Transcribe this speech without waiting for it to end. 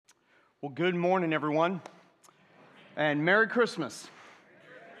Well, good morning, everyone, and Merry Christmas.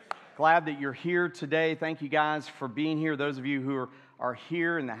 Glad that you're here today. Thank you guys for being here. Those of you who are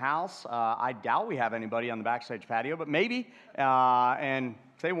here in the house, I doubt we have anybody on the backstage patio, but maybe, and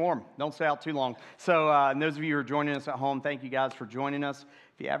stay warm. Don't stay out too long. So, and those of you who are joining us at home, thank you guys for joining us.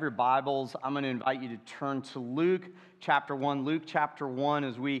 If you have your Bibles, I'm going to invite you to turn to Luke chapter 1. Luke chapter 1,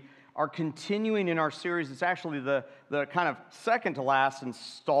 as we are continuing in our series. It's actually the kind of second to last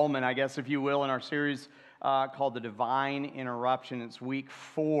installment, I guess, if you will, in our series called the Divine Interruption. It's week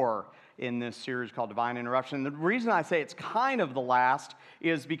 4 in this series called Divine Interruption. The reason I say it's kind of the last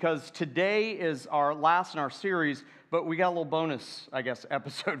is because today is our last in our series, but we got a little bonus, I guess,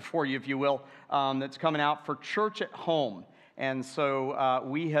 episode for you, if you will, that's coming out for Church at Home. And so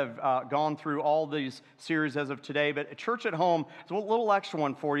we have gone through all these series as of today, but Church at Home is a little extra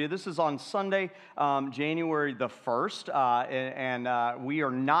one for you. This is on Sunday, January the 1st, and we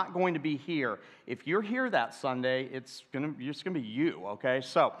are not going to be here. If you're here that Sunday, it's just going to be you, okay?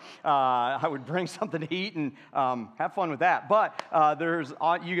 So I would bring something to eat and have fun with that. But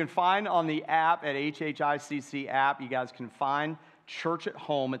you can find on the app at HHICC app, you guys can find Church at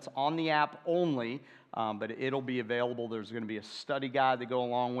Home. It's on the app only. But it'll be available. There's going to be a study guide to go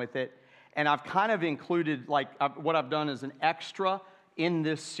along with it. And I've kind of included, what I've done is an extra in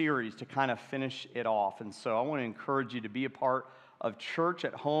this series to kind of finish it off. And so I want to encourage you to be a part of Church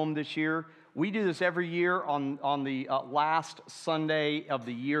at Home this year. We do this every year on the last Sunday of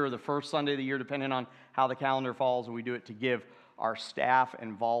the year, or the first Sunday of the year, depending on how the calendar falls. And we do it to give our staff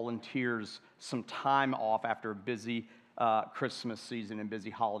and volunteers some time off after a busy Christmas season and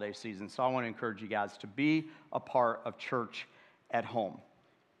busy holiday season. So I want to encourage you guys to be a part of Church at Home.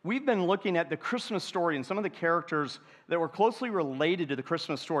 We've been looking at the Christmas story, and some of the characters that were closely related to the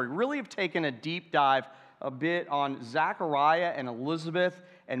Christmas story really have taken a deep dive a bit on Zachariah and Elizabeth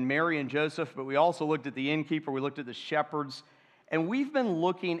and Mary and Joseph, but we also looked at the innkeeper, we looked at the shepherds, and we've been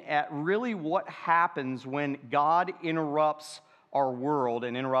looking at really what happens when God interrupts our world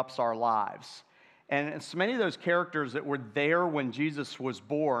and interrupts our lives. And so many of those characters that were there when Jesus was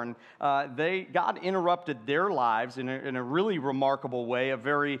born, God interrupted their lives in a really remarkable way, a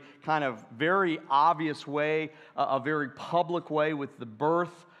very obvious way, a very public way with the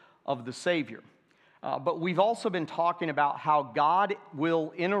birth of the Savior. But we've also been talking about how God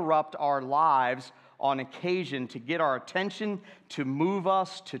will interrupt our lives on occasion to get our attention, to move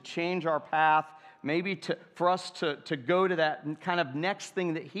us, to change our path, maybe for us to go to that kind of next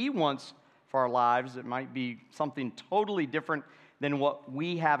thing that He wants for our lives. It might be something totally different than what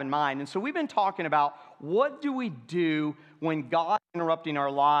we have in mind. And so we've been talking about what do we do when God interrupting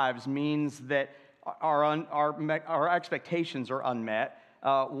our lives means that our expectations are unmet.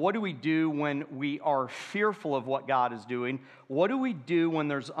 What do we do when we are fearful of what God is doing? What do we do when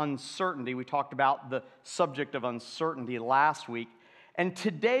there's uncertainty? We talked about the subject of uncertainty last week. And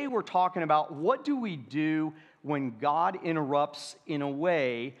today we're talking about what do we do when God interrupts in a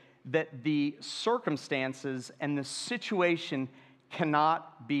way that the circumstances and the situation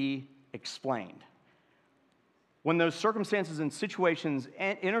cannot be explained. When those circumstances and situations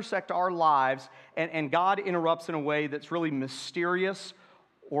intersect our lives and God interrupts in a way that's really mysterious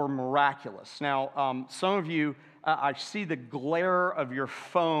or miraculous. Now, some of you, I see the glare of your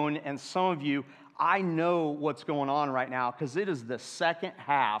phone, and some of you, I know what's going on right now because it is the second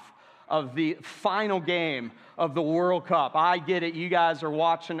half of the final game of the World Cup. I get it. You guys are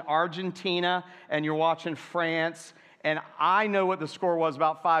watching Argentina and you're watching France, and I know what the score was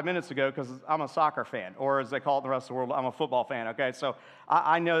about 5 minutes ago because I'm a soccer fan, or as they call it in the rest of the world, I'm a football fan, okay? So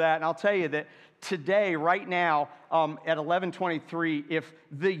I know that, and I'll tell you that today, right now, at 11:23, if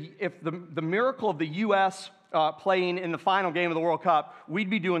the miracle of the U.S. Playing in the final game of the World Cup, we'd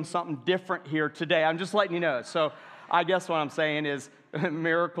be doing something different here today. I'm just letting you know. So I guess what I'm saying is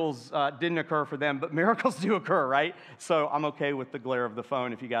miracles didn't occur for them, but miracles do occur, right? So I'm okay with the glare of the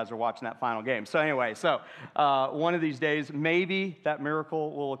phone if you guys are watching that final game. So anyway, one of these days, maybe that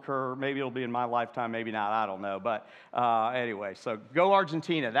miracle will occur. Maybe it'll be in my lifetime, maybe not. I don't know. But anyway, so go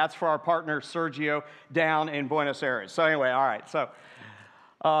Argentina. That's for our partner, Sergio, down in Buenos Aires. So anyway, all right. So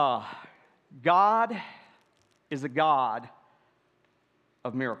God is a God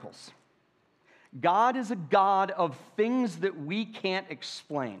of miracles. God is a God of things that we can't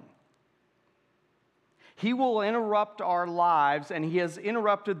explain. He will interrupt our lives, and He has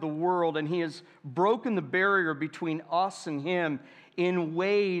interrupted the world, and He has broken the barrier between us and Him in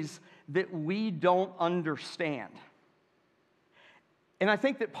ways that we don't understand. And I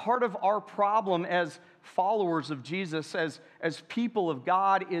think that part of our problem as followers of Jesus, as people of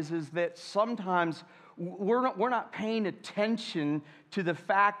God, is that sometimes we're not paying attention to the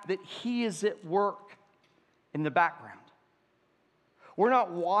fact that he is at work in the background. We're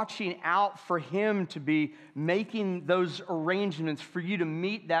not watching out for him to be making those arrangements for you to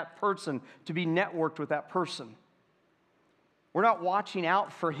meet that person, to be networked with that person. We're not watching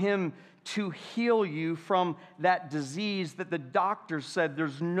out for him to heal you from that disease that the doctor said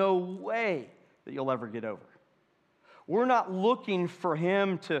there's no way that you'll ever get over. We're not looking for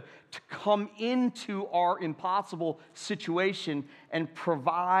him to come into our impossible situation and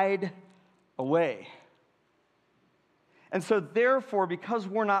provide a way. And so therefore, because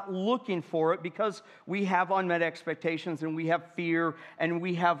we're not looking for it, because we have unmet expectations and we have fear and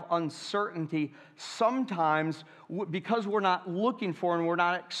we have uncertainty, sometimes because we're not looking for and we're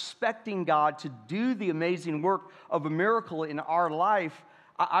not expecting God to do the amazing work of a miracle in our life,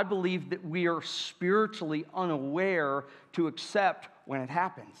 I believe that we are spiritually unaware to accept when it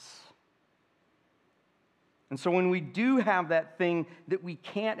happens. And so when we do have that thing that we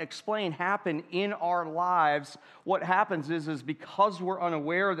can't explain happen in our lives, what happens is because we're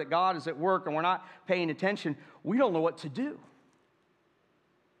unaware that God is at work and we're not paying attention, we don't know what to do.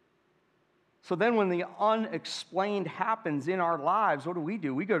 So then when the unexplained happens in our lives, what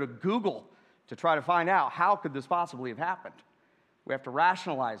do? We go to Google to try to find out how could this possibly have happened. We have to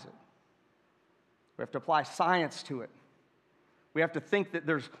rationalize it. We have to apply science to it. We have to think that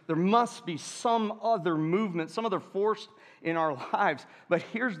there must be some other movement, some other force in our lives. But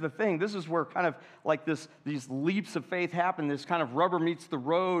here's the thing. This is where kind of like these leaps of faith happen. This kind of rubber meets the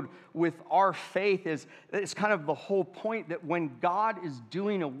road with our faith. It's kind of the whole point that when God is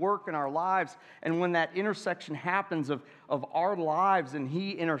doing a work in our lives and when that intersection happens of our lives and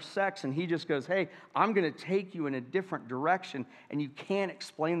he intersects and he just goes, hey, I'm going to take you in a different direction and you can't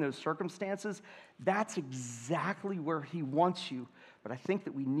explain those circumstances, that's exactly where he wants you. But I think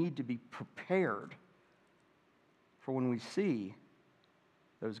that we need to be prepared for when we see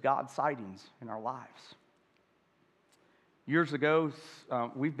those God sightings in our lives. Years ago,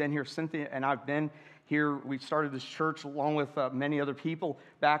 we've been here, Cynthia and I've been here. We started this church along with many other people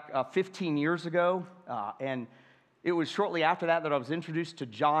back 15 years ago. And it was shortly after that I was introduced to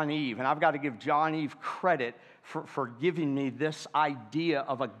John Eve. And I've got to give John Eve credit for giving me this idea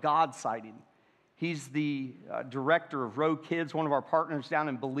of a God sighting. He's the director of Row Kids, one of our partners down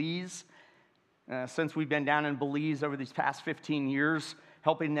in Belize. Since we've been down in Belize over these past 15 years,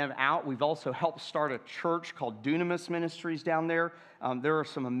 helping them out, we've also helped start a church called Dunamis Ministries down there. There are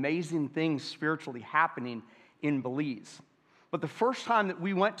some amazing things spiritually happening in Belize. But the first time that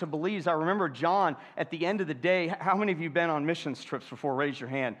we went to Belize, I remember John, at the end of the day, how many of you have been on missions trips before? Raise your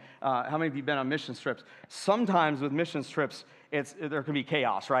hand. How many of you have been on missions trips? Sometimes with missions trips, there can be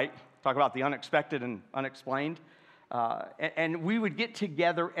chaos, right? Talk about the unexpected and unexplained. And we would get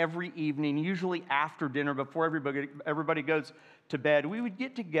together every evening, usually after dinner, before everybody goes to bed. We would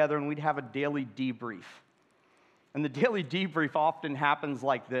get together and we'd have a daily debrief. And the daily debrief often happens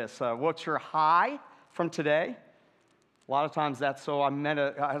like this. What's your high from today? A lot of times that's so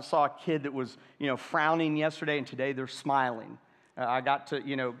I saw a kid that was, frowning yesterday, and today they're smiling. I got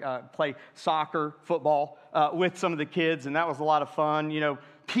to, play soccer, football with some of the kids, and that was a lot of fun.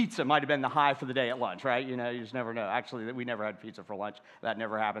 Pizza might have been the high for the day at lunch, right? You just never know. Actually, we never had pizza for lunch. That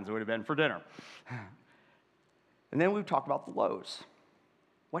never happens. It would have been for dinner. And then we would talk about the lows.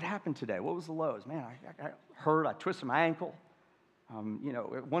 What happened today? What was the lows? Man, I got hurt. I twisted my ankle.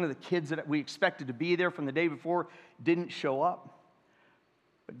 One of the kids that we expected to be there from the day before didn't show up.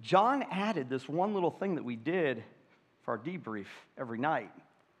 But John added this one little thing that we did for our debrief every night.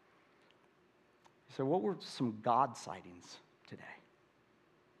 He said, what were some God sightings today?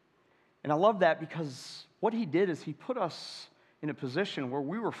 And I love that because what he did is he put us in a position where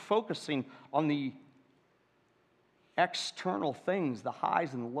we were focusing on the external things, the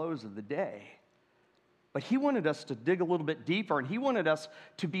highs and the lows of the day. But he wanted us to dig a little bit deeper, and he wanted us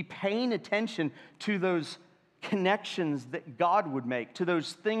to be paying attention to those connections that God would make, to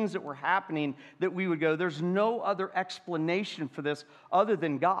those things that were happening that we would go, there's no other explanation for this other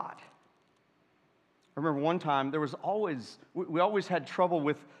than God. I remember one time we always had trouble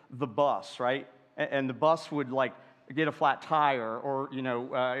with the bus, right? And the bus would get a flat tire, or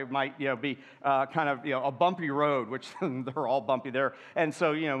it might be kind of a bumpy road, which they're all bumpy there. And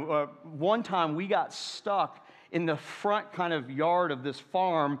so one time we got stuck in the front kind of yard of this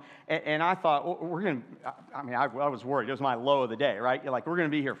farm, and I thought I was worried. It was my low of the day, right? We're going to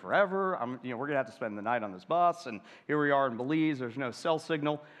be here forever. We're going to have to spend the night on this bus, and here we are in Belize. There's no cell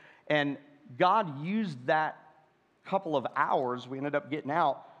signal, and God used that couple of hours. We ended up getting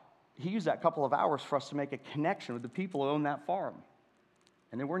out. He used that couple of hours for us to make a connection with the people who own that farm.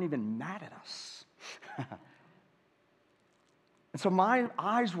 And they weren't even mad at us. And so my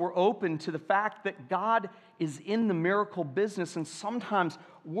eyes were open to the fact that God is in the miracle business, and sometimes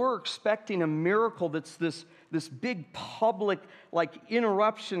we're expecting a miracle that's this big public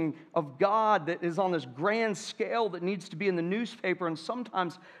interruption of God that is on this grand scale that needs to be in the newspaper, and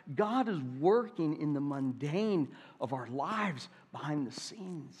sometimes God is working in the mundane of our lives behind the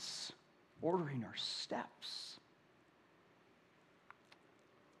scenes, ordering our steps.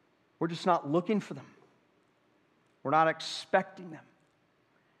 We're just not looking for them. We're not expecting them.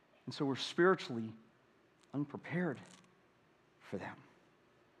 And so we're spiritually unprepared for them.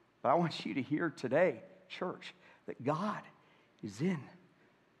 But I want you to hear today, church, that God is in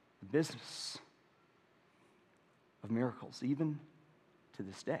the business of miracles, even to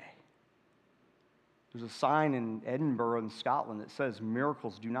this day. There's a sign in Edinburgh in Scotland that says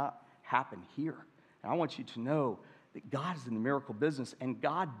miracles do not happen here. And I want you to know that God is in the miracle business, and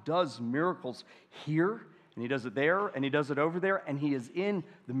God does miracles here, and He does it there, and He does it over there, and He is in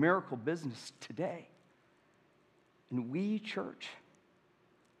the miracle business today. And we, church,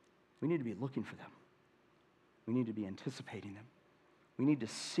 we need to be looking for them. We need to be anticipating them. We need to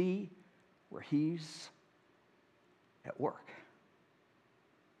see where He's at work.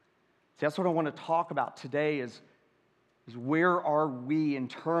 See, that's what I want to talk about today is where are we in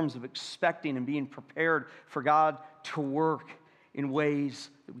terms of expecting and being prepared for God to work in ways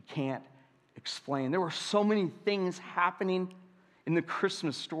that we can't explain. There were so many things happening in the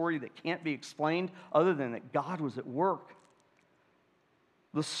Christmas story that can't be explained other than that God was at work.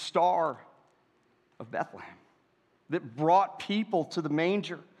 The star of Bethlehem that brought people to the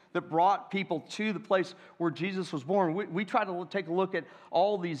manger, that brought people to the place where Jesus was born. We try to take a look at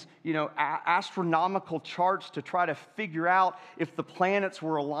all these, astronomical charts to try to figure out if the planets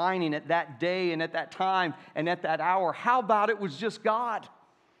were aligning at that day and at that time and at that hour. How about it was just God?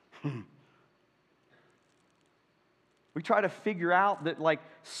 We try to figure out that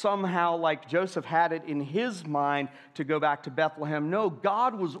somehow Joseph had it in his mind to go back to Bethlehem. No,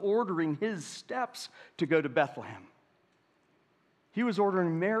 God was ordering his steps to go to Bethlehem. He was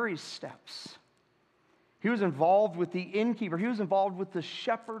ordering Mary's steps. He was involved with the innkeeper. He was involved with the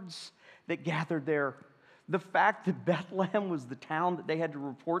shepherds that gathered there. The fact that Bethlehem was the town that they had to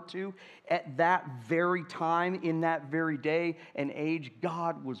report to at that very time, in that very day and age,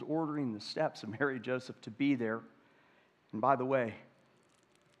 God was ordering the steps of Mary and Joseph to be there. And by the way,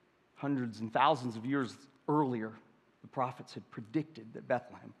 hundreds and thousands of years earlier, the prophets had predicted that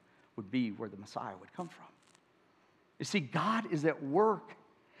Bethlehem would be where the Messiah would come from. You see, God is at work,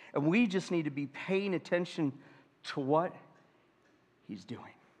 and we just need to be paying attention to what He's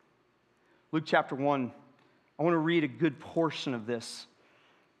doing. Luke chapter 1, I want to read a good portion of this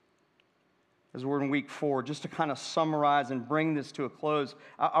as we're in week 4, just to kind of summarize and bring this to a close.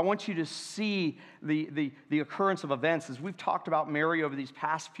 I want you to see the occurrence of events. As we've talked about Mary over these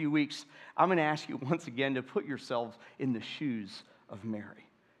past few weeks, I'm going to ask you once again to put yourselves in the shoes of Mary,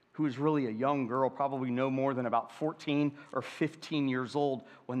 who was really a young girl, probably no more than about 14 or 15 years old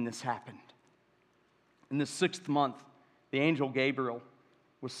when this happened. In the 6th month, the angel Gabriel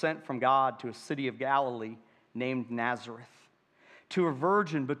was sent from God to a city of Galilee named Nazareth, to a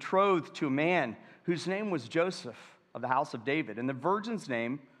virgin betrothed to a man whose name was Joseph of the house of David, and the virgin's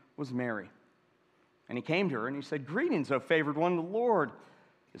name was Mary. And he came to her and he said, "Greetings, O favored one, the Lord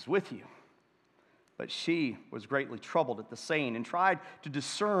is with you." But she was greatly troubled at the saying and tried to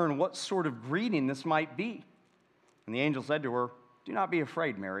discern what sort of greeting this might be. And the angel said to her, "Do not be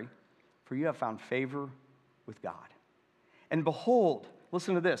afraid, Mary, for you have found favor with God. And behold,"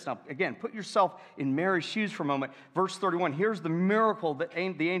 listen to this. Now, again, put yourself in Mary's shoes for a moment. Verse 31, here's the miracle that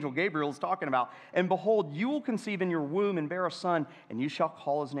the angel Gabriel is talking about. "And behold, you will conceive in your womb and bear a son, and you shall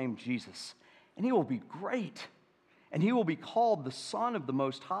call his name Jesus. And he will be great, and he will be called the Son of the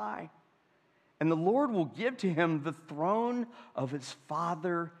Most High. And the Lord will give to him the throne of his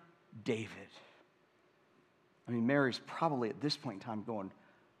father David." I mean, Mary's probably at this point in time going,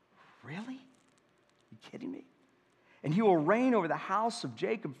 "Really? Are you kidding me? And he will reign over the house of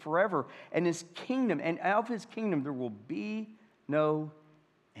Jacob forever, and his kingdom, and of his kingdom there will be no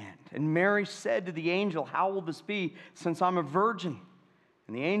end." And Mary said to the angel, "How will this be, since I'm a virgin?"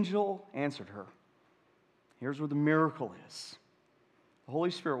 And the angel answered her, here's where the miracle is. "The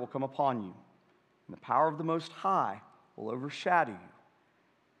Holy Spirit will come upon you, and the power of the Most High will overshadow you.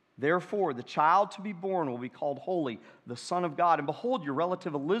 Therefore, the child to be born will be called Holy, the Son of God. And behold, your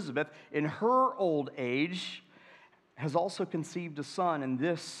relative Elizabeth, in her old age, has also conceived a son, and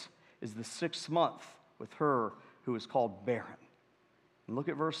this is the 6th month with her who is called barren." And look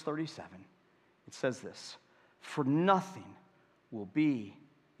at verse 37. It says this, "For nothing will be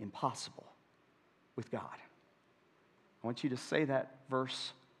impossible with God. I want you to say that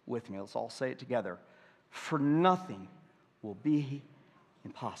verse with me. Let's all say it together. For nothing will be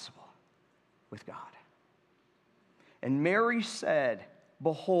impossible with God. And Mary said,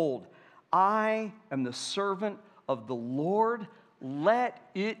 Behold, I am the servant of the Lord. Let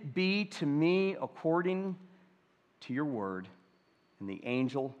it be to me according to your word. And the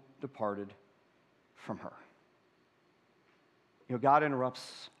angel departed from her. You know, God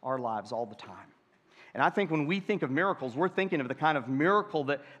interrupts our lives all the time. And I think when we think of miracles, we're thinking of the kind of miracle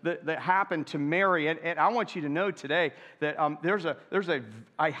that happened to Mary. And I want you to know today that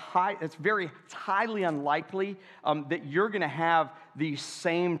it's highly unlikely that you're going to have the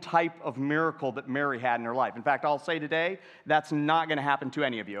same type of miracle that Mary had in her life. In fact, I'll say today, that's not going to happen to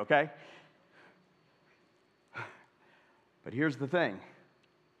any of you, okay? But here's the thing.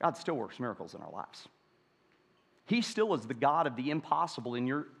 God still works miracles in our lives. He still is the God of the impossible in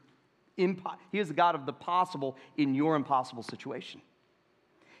your He is the God of the possible in your impossible situation.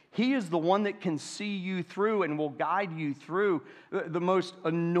 He is the one that can see you through and will guide you through the most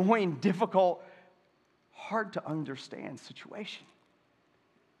annoying, difficult, hard to understand situation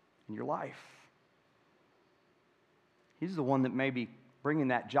in your life. He's the one that may be bringing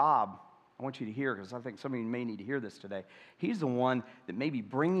that job. I want you to hear, because I think some of you may need to hear this today. He's the one that may be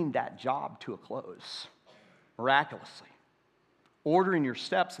bringing that job to a close miraculously, ordering your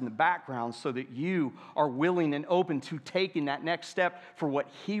steps in the background so that you are willing and open to taking that next step for what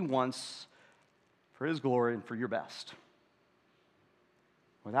He wants, for His glory and for your best.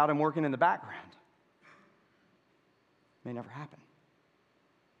 Without Him working in the background, it may never happen.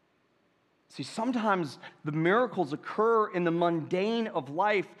 See, sometimes the miracles occur in the mundane of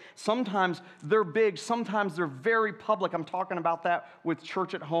life. Sometimes they're big. Sometimes they're very public. I'm talking about that with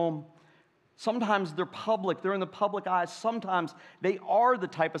Church at Home. Sometimes they're public. They're in the public eye. Sometimes they are the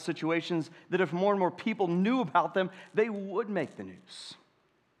type of situations that if more and more people knew about them, they would make the news.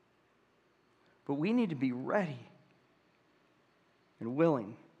 But we need to be ready and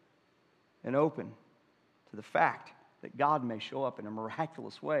willing and open to the fact that God may show up in a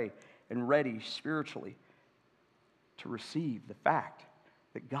miraculous way and ready spiritually to receive the fact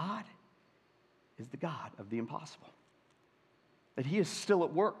that God is the God of the impossible, that He is still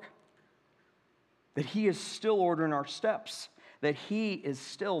at work, that He is still ordering our steps, that He is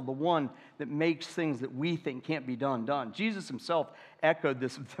still the one that makes things that we think can't be done. Jesus Himself echoed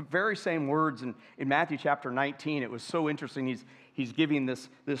the very same words in Matthew chapter 19. It was so interesting. He's giving this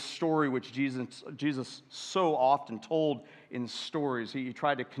story which Jesus so often told in stories. He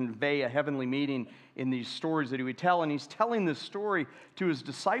tried to convey a heavenly meaning in these stories that He would tell, and He's telling this story to His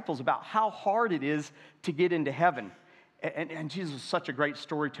disciples about how hard it is to get into heaven. And Jesus was such a great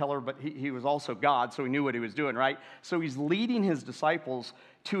storyteller, but he was also God, so He knew what He was doing, right? So He's leading His disciples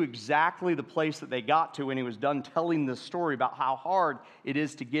to exactly the place that they got to when He was done telling this story about how hard it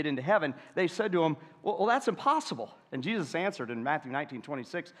is to get into heaven. They said to Him, well, that's impossible. And Jesus answered in Matthew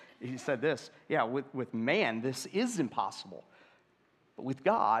 19:26, He said this, yeah, with man, this is impossible. But with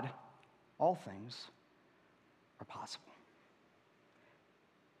God, all things are possible.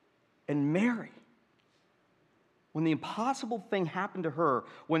 And Mary, when the impossible thing happened to her,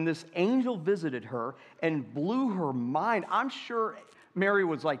 when this angel visited her and blew her mind, I'm sure Mary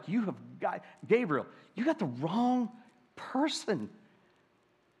was like, Gabriel, you got the wrong person.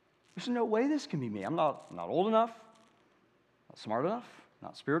 There's no way this can be me. I'm not old enough, not smart enough,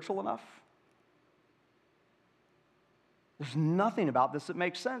 not spiritual enough. There's nothing about this that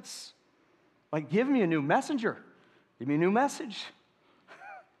makes sense. Like, give me a new messenger. Give me a new message.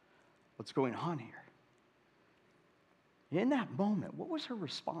 What's going on here? In that moment, what was her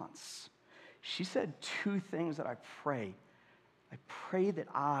response? She said two things that I pray. I pray that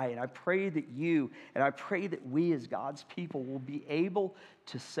I pray that you, and I pray that we as God's people will be able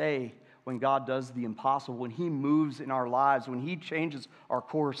to say when God does the impossible, when He moves in our lives, when He changes our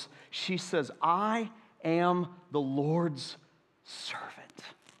course. She says, I am the Lord's servant.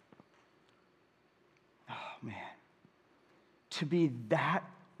 Oh, man. To be that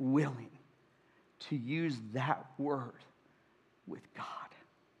willing to use that word with God.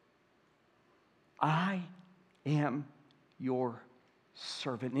 I am your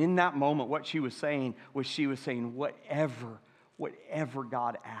servant. And in that moment, what she was saying was whatever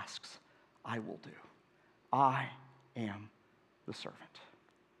God asks, I will do. I am the servant.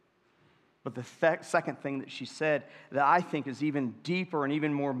 But the second thing that she said that I think is even deeper and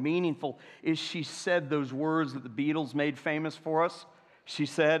even more meaningful is she said those words that the Beatles made famous for us. She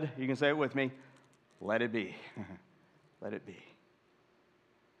said, you can say it with me, let it be. Let it be.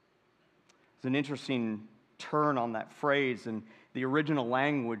 It's an interesting turn on that phrase, and The original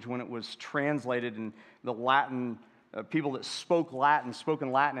language, when it was translated in the Latin, people that spoke Latin,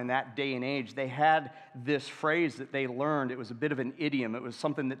 spoken Latin in that day and age, they had this phrase that they learned. It was a bit of an idiom. It was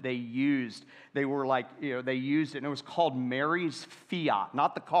something that they used. They were like, they used it, and it was called Mary's Fiat,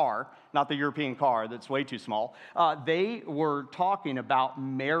 not the car, not the European car that's way too small. They were talking about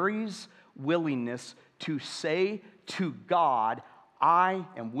Mary's willingness to say to God, I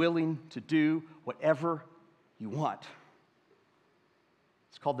am willing to do whatever you want.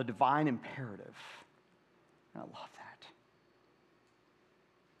 It's called the Divine Imperative. And I love that.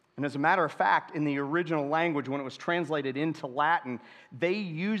 And as a matter of fact, in the original language, when it was translated into Latin, they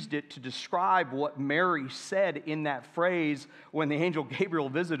used it to describe what Mary said in that phrase when the angel Gabriel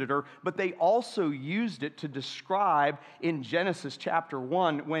visited her, but they also used it to describe in Genesis chapter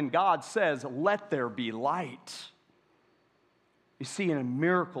 1 when God says, let there be light. You see, a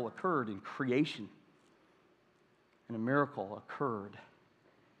miracle occurred in creation, and a miracle occurred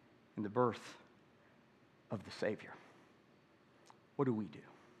in the birth of the Savior. What do we do?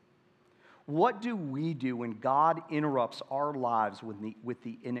 What do we do when God interrupts our lives with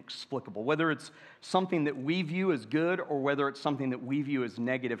the inexplicable? Whether it's something that we view as good or whether it's something that we view as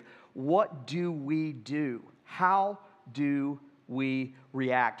negative, what do we do? How do we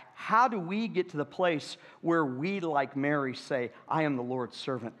react? How do we get to the place where we, like Mary, say, I am the Lord's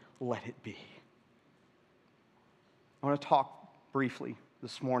servant, let it be? I want to talk briefly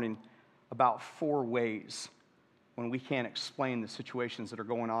this morning about 4 ways when we can't explain the situations that are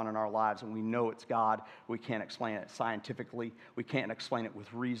going on in our lives and we know it's God. We can't explain it scientifically. We can't explain it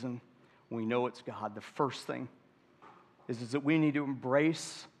with reason. We know it's God. The first thing is that we need to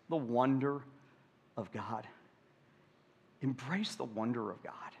embrace the wonder of God. Embrace the wonder of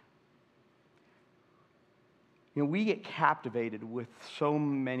God. You know, we get captivated with so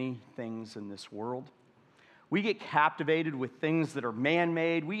many things in this world. We get captivated with things that are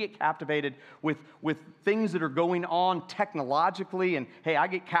man-made. We get captivated with things that are going on technologically. And hey, I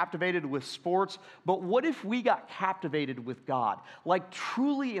get captivated with sports. But what if we got captivated with God? Like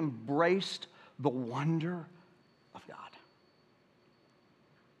truly embraced the wonder of God.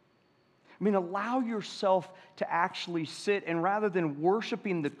 I mean, allow yourself to actually sit and rather than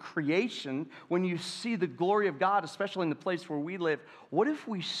worshiping the creation, when you see the glory of God, especially in the place where we live, what if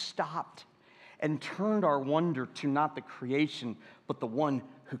we stopped and turned our wonder to not the creation, but the one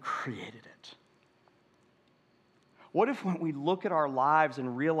who created it? What if when we look at our lives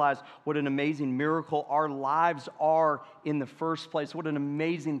and realize what an amazing miracle our lives are in the first place, what an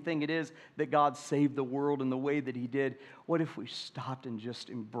amazing thing it is that God saved the world in the way that He did, what if we stopped and just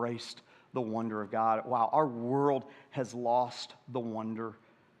embraced the wonder of God? Wow, our world has lost the wonder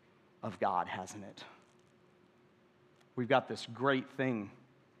of God, hasn't it? We've got this great thing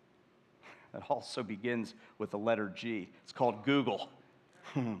that also begins with the letter G. It's called Google.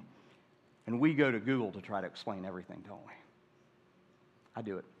 And we go to Google to try to explain everything, don't we? I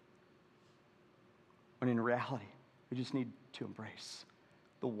do it. When in reality, we just need to embrace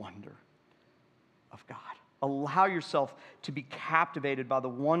the wonder of God. Allow yourself to be captivated by the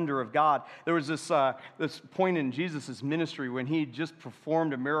wonder of God. There was this point in Jesus' ministry when He just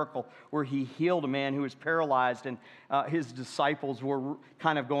performed a miracle where He healed a man who was paralyzed, and His disciples were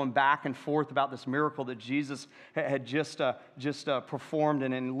kind of going back and forth about this miracle that Jesus had just performed.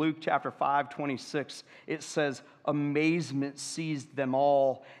 And in Luke chapter 5:26, it says, amazement seized them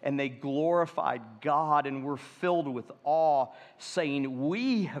all, and they glorified God and were filled with awe, saying,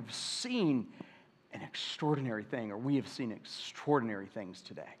 we have seen an extraordinary thing, or we have seen extraordinary things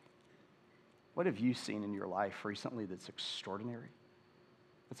today. What have you seen in your life recently that's extraordinary?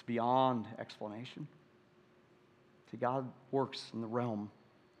 That's beyond explanation? See, God works in the realm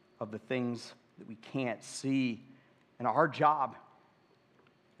of the things that we can't see. And our job,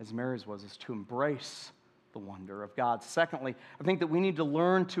 as Mary's was, is to embrace the wonder of God. Secondly, I think that we need to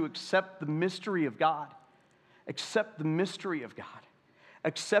learn to accept the mystery of God. Accept the mystery of God.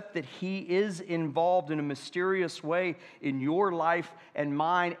 Accept that He is involved in a mysterious way in your life and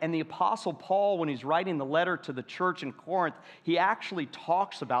mine. And the Apostle Paul, when he's writing the letter to the church in Corinth, he actually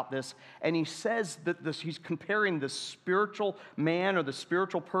talks about this, and he says that he's comparing the spiritual man or the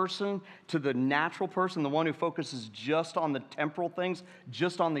spiritual person to the natural person, the one who focuses just on the temporal things,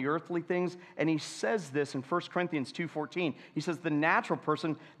 just on the earthly things. And he says this in 1 Corinthians 2:14. He says, the natural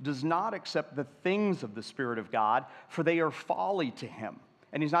person does not accept the things of the Spirit of God, for they are folly to him.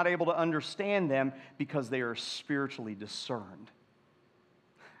 And he's not able to understand them because they are spiritually discerned.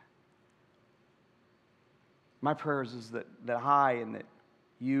 My prayer is that I and that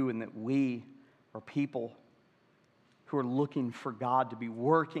you and that we are people who are looking for God to be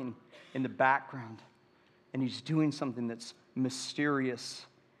working in the background. And He's doing something that's mysterious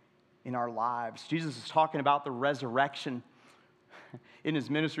in our lives. Jesus is talking about the resurrection. In his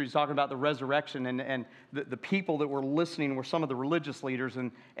ministry, he's talking about the resurrection, and the people that were listening were some of the religious leaders,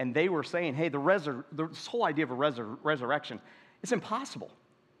 and they were saying, hey, this whole idea of a resurrection, it's impossible.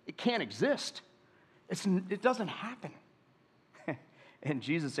 It can't exist. It doesn't happen. And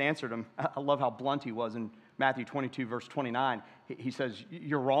Jesus answered him. I love how blunt he was in Matthew 22, verse 29. He says,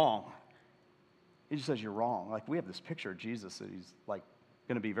 you're wrong. He just says, you're wrong. Like, we have this picture of Jesus that he's like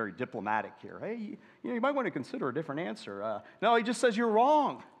going to be very diplomatic here. Hey, you might want to consider a different answer. No, he just says you're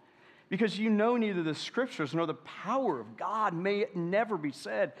wrong, because you know neither the Scriptures nor the power of God. May it never be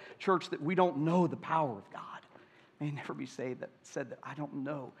said, church, that we don't know the power of God. May it never be said that I don't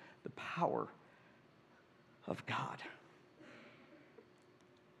know the power of God.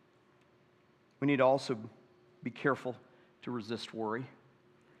 We need to also be careful to resist worry.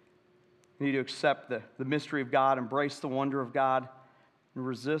 We need to accept the mystery of God, embrace the wonder of God, and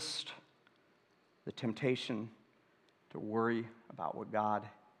resist the temptation to worry about what God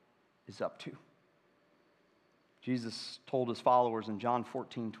is up to. Jesus told his followers in John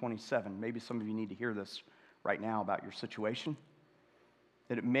 14:27, maybe some of you need to hear this right now about your situation,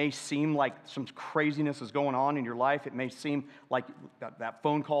 that it may seem like some craziness is going on in your life. It may seem like that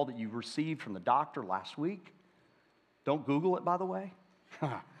phone call that you received from the doctor last week. Don't Google it, by the way.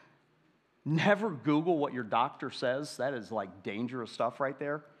 Never Google what your doctor says. That is like dangerous stuff right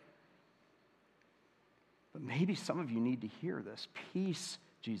there. But maybe some of you need to hear this. Peace,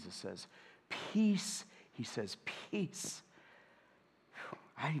 Jesus says. Peace, he says, peace.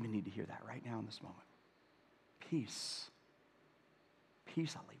 I even need to hear that right now in this moment. Peace.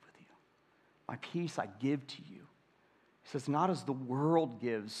 Peace I leave with you. My peace I give to you. He says, not as the world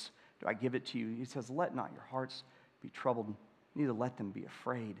gives do I give it to you. He says, let not your hearts be troubled, neither let them be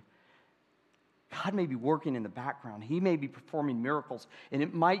afraid. God may be working in the background. He may be performing miracles, and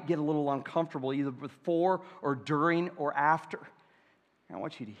it might get a little uncomfortable either before or during or after. And I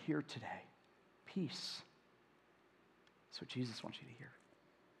want you to hear today, peace. That's what Jesus wants you to hear.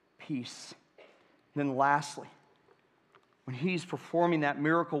 Peace. And then lastly, when he's performing that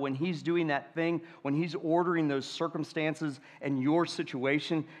miracle, when he's doing that thing, when he's ordering those circumstances and your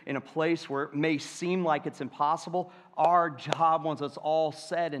situation in a place where it may seem like it's impossible, our job, once it's all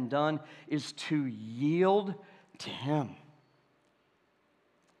said and done, is to yield to him.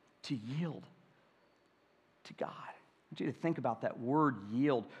 To yield to God. I want you to think about that word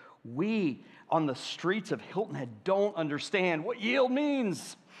yield. We, on the streets of Hilton Head, don't understand what yield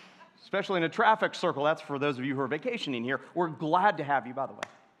means. Especially in a traffic circle. That's for those of you who are vacationing here. We're glad to have you, by the way.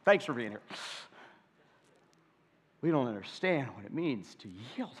 Thanks for being here. We don't understand what it means to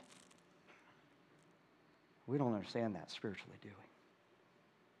yield. We don't understand that spiritually, do we?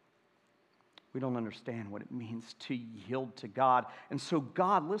 We don't understand what it means to yield to God. And so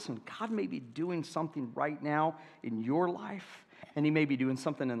God, listen, God may be doing something right now in your life, and he may be doing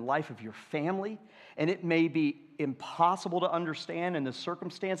something in the life of your family, and it may be impossible to understand in the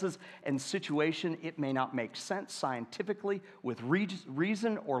circumstances and situation. It may not make sense scientifically with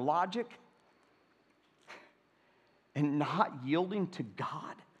reason or logic. And not yielding to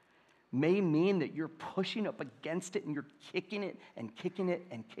God may mean that you're pushing up against it and you're kicking it and kicking it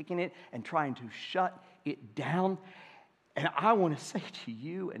and kicking it and trying to shut it down. And I want to say to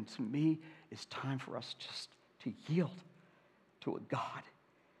you and to me, it's time for us just to yield to what God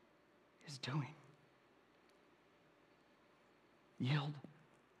is doing. Yield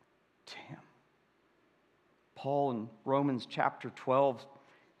to him. Paul in Romans chapter 12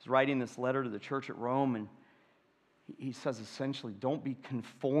 is writing this letter to the church at Rome, and he says essentially, don't be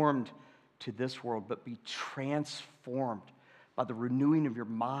conformed to this world, but be transformed by the renewing of your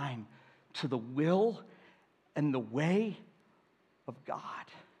mind to the will and the way of God.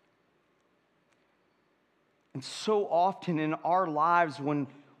 And so often in our lives, when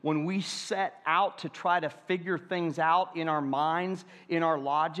we set out to try to figure things out in our minds, in our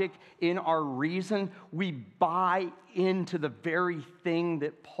logic, in our reason, we buy into the very thing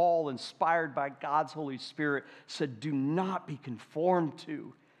that Paul, inspired by God's Holy Spirit, said, do not be conformed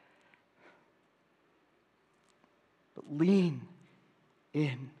to, but lean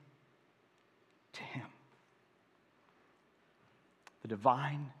in to him. The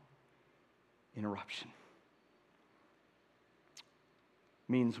divine interruption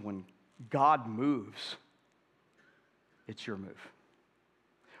means when God moves, it's your move.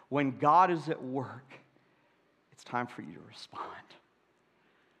 When God is at work, it's time for you to respond.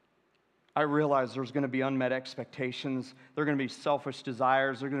 I realize there's going to be unmet expectations. There are going to be selfish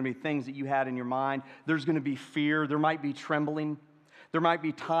desires. There are going to be things that you had in your mind. There's going to be fear. There might be trembling. There might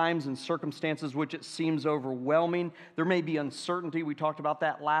be times and circumstances which it seems overwhelming. There may be uncertainty. We talked about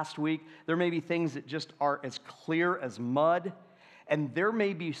that last week. There may be things that just are as clear as mud. And there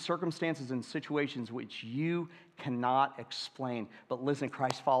may be circumstances and situations which you cannot explain. But listen,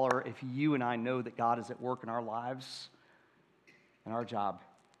 Christ follower, if you and I know that God is at work in our lives, and our job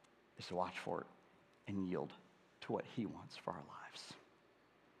is to watch for it and yield to what he wants for our lives.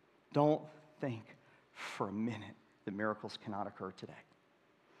 Don't think for a minute that miracles cannot occur today.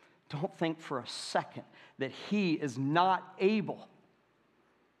 Don't think for a second that he is not able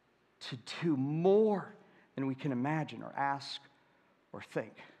to do more than we can imagine or ask or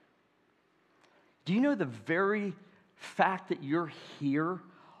think. Do you know the very fact that you're here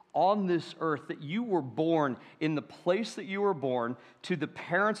on this earth, that you were born in the place that you were born, to the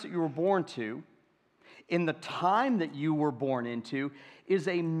parents that you were born to, in the time that you were born into, is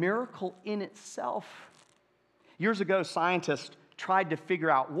a miracle in itself? Years ago, scientists tried to figure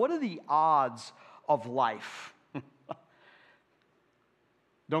out what are the odds of life.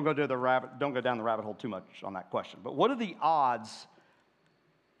 Don't go down the rabbit hole too much on that question. But what are the odds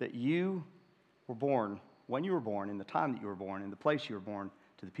that you were born when you were born, in the time that you were born, in the place you were born,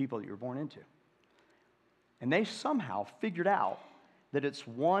 to the people that you were born into? And they somehow figured out that it's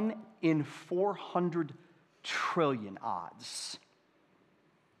 1 in 400 trillion odds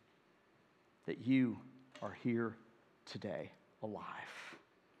that you are here today alive.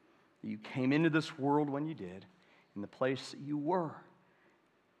 That you came into this world when you did, in the place that you were,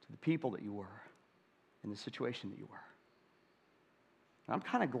 to the people that you were, in the situation that you were. And I'm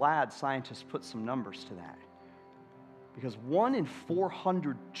kind of glad scientists put some numbers to that. Because 1 in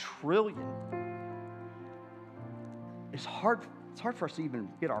 400 trillion is hard. It's hard for us to even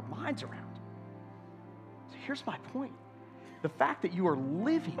get our minds around. So here's my point. The fact that you are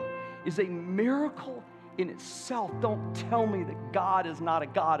living is a miracle in itself. Don't tell me that God is not a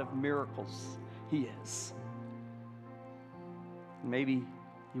God of miracles. He is. Maybe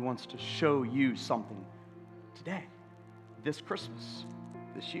he wants to show you something today, this Christmas,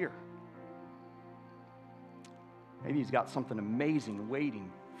 this year. Maybe he's got something amazing waiting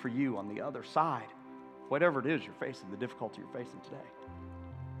for you on the other side. Whatever it is you're facing, the difficulty you're facing today.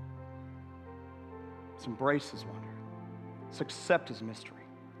 Let's embrace his wonder. Let's accept his mystery.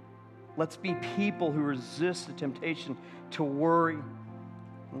 Let's be people who resist the temptation to worry.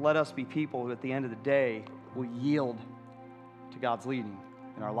 And let us be people who at the end of the day will yield to God's leading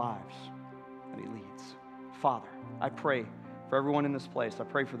in our lives. And he leads. Father, I pray for everyone in this place. I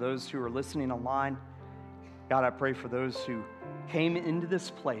pray for those who are listening online. God, I pray for those who came into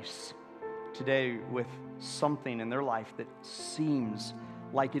this place today with something in their life that seems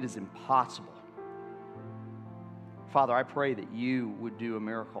like it is impossible. Father, I pray that you would do a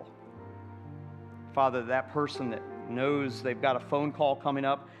miracle. Father, that person that knows they've got a phone call coming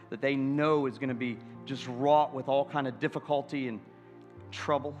up that they know is going to be just wrought with all kind of difficulty and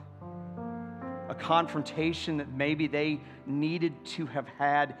trouble, a confrontation that maybe they needed to have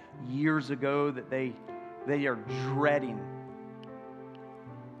had years ago that they are dreading.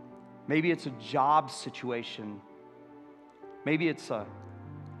 Maybe it's a job situation. Maybe it's an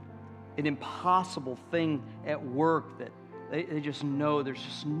impossible thing at work that they just know there's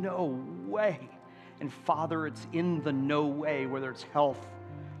just no way. And Father, it's in the no way, whether it's health,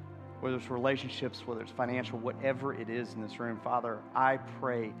 whether it's relationships, whether it's financial, whatever it is in this room. Father, I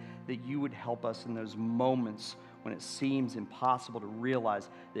pray that you would help us in those moments when it seems impossible to realize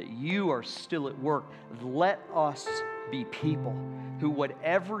that you are still at work. Let us be people who,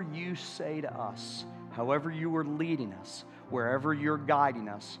 whatever you say to us, however you are leading us, wherever you're guiding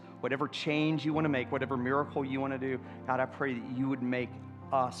us, whatever change you want to make, whatever miracle you want to do, God, I pray that you would make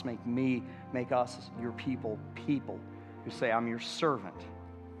us, make me, make us your people who say, I'm your servant.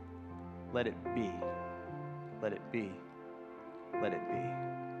 Let it be. Let it be. Let it be.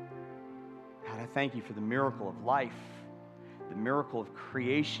 God, I thank you for the miracle of life, the miracle of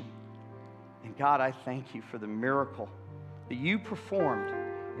creation. And God, I thank you for the miracle that you performed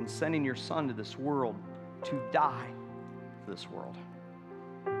in sending your Son to this world to die for this world.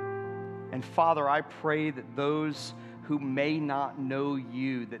 And Father, I pray that those who may not know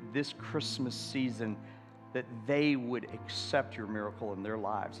you, that this Christmas season, that they would accept your miracle in their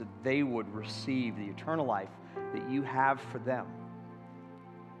lives, that they would receive the eternal life that you have for them.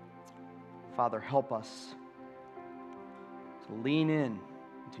 Father, help us to lean in,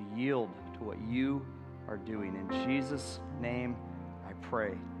 to yield to what you are doing. In Jesus' name, I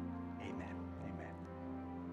pray.